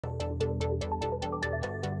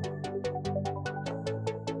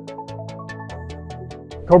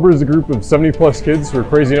Cobra is a group of 70 plus kids who are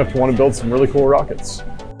crazy enough to want to build some really cool rockets.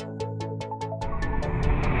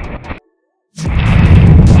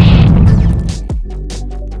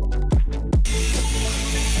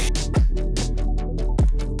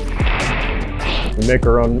 We make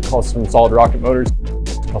our own custom solid rocket motors,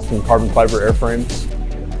 custom carbon fiber airframes.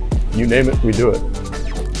 You name it, we do it.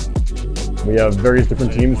 We have various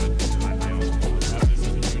different teams.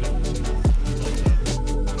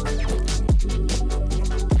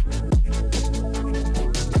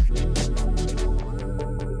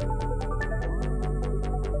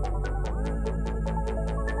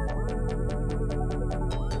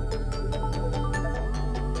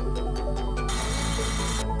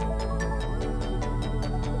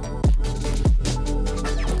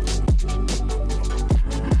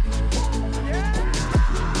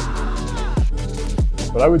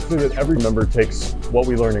 But I would say that every member takes what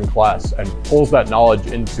we learn in class and pulls that knowledge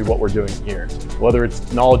into what we're doing here. Whether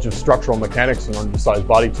it's knowledge of structural mechanics in order to size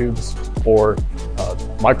body tubes, or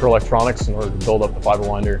microelectronics in order to build up the fiber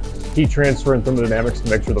winder, heat transfer and thermodynamics to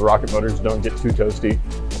make sure the rocket motors don't get too toasty.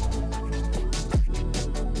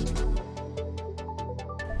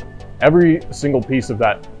 Every single piece of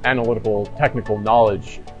that analytical, technical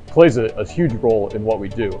knowledge plays a huge role in what we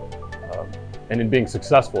do and in being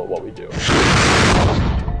successful at what we do.